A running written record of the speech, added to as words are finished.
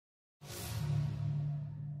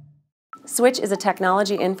Switch is a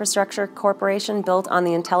technology infrastructure corporation built on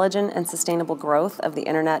the intelligent and sustainable growth of the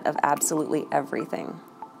Internet of absolutely everything.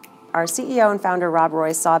 Our CEO and founder, Rob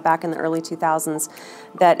Roy, saw back in the early 2000s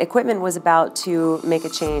that equipment was about to make a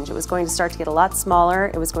change. It was going to start to get a lot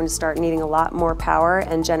smaller, it was going to start needing a lot more power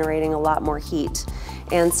and generating a lot more heat.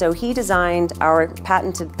 And so he designed our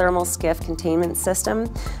patented thermal skiff containment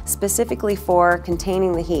system specifically for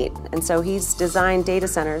containing the heat. And so he's designed data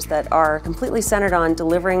centers that are completely centered on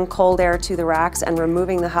delivering cold air to the racks and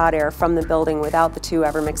removing the hot air from the building without the two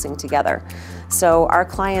ever mixing together. So our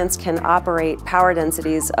clients can operate power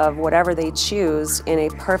densities of whatever they choose in a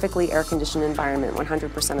perfectly air-conditioned environment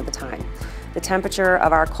 100% of the time. The temperature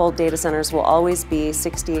of our cold data centers will always be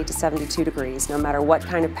 68 to 72 degrees, no matter what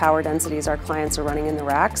kind of power densities our clients are running in the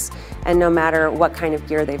racks, and no matter what kind of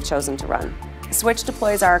gear they've chosen to run. Switch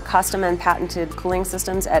deploys our custom and patented cooling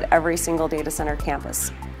systems at every single data center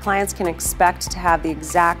campus. Clients can expect to have the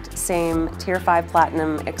exact same Tier 5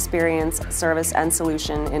 Platinum experience, service, and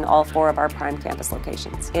solution in all 4 of our prime campus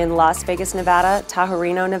locations. In Las Vegas, Nevada, Tahoe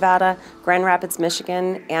Reno, Nevada, Grand Rapids,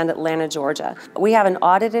 Michigan, and Atlanta, Georgia. We have an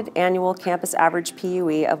audited annual campus average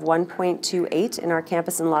PUE of 1.28 in our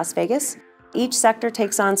campus in Las Vegas. Each sector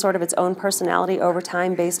takes on sort of its own personality over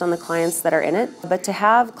time based on the clients that are in it. But to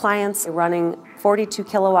have clients running 42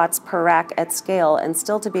 kilowatts per rack at scale and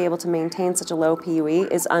still to be able to maintain such a low PUE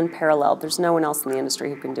is unparalleled. There's no one else in the industry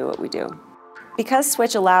who can do what we do. Because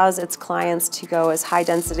Switch allows its clients to go as high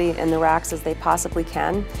density in the racks as they possibly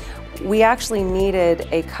can, we actually needed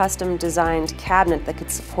a custom designed cabinet that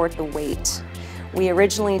could support the weight. We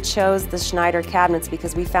originally chose the Schneider cabinets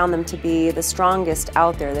because we found them to be the strongest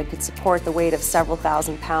out there that could support the weight of several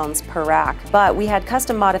thousand pounds per rack. But we had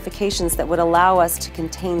custom modifications that would allow us to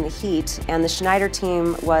contain the heat, and the Schneider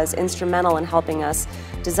team was instrumental in helping us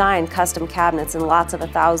design custom cabinets in lots of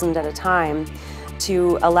 1,000 at a time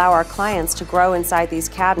to allow our clients to grow inside these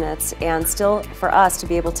cabinets and still for us to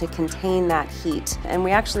be able to contain that heat. And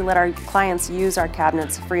we actually let our clients use our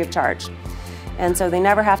cabinets free of charge. And so they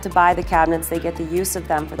never have to buy the cabinets, they get the use of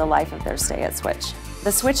them for the life of their stay at Switch.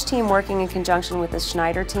 The Switch team, working in conjunction with the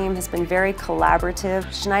Schneider team, has been very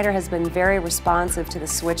collaborative. Schneider has been very responsive to the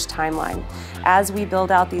Switch timeline. As we build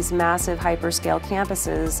out these massive hyperscale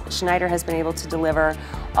campuses, Schneider has been able to deliver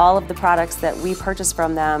all of the products that we purchase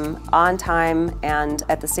from them on time and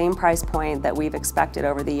at the same price point that we've expected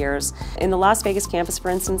over the years. In the Las Vegas campus, for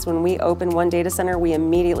instance, when we open one data center, we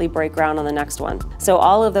immediately break ground on the next one. So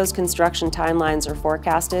all of those construction timelines are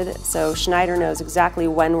forecasted, so Schneider knows exactly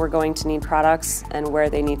when we're going to need products and where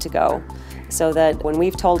they need to go. So that when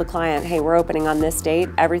we've told a client, hey, we're opening on this date,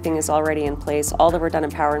 everything is already in place, all the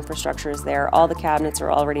redundant power infrastructure is there, all the cabinets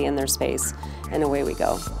are already in their space, and away we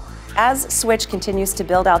go. As Switch continues to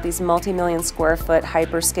build out these multi-million square foot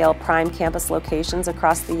hyperscale prime campus locations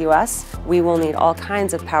across the US, we will need all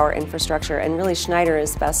kinds of power infrastructure, and really Schneider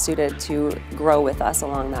is best suited to grow with us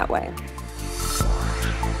along that way.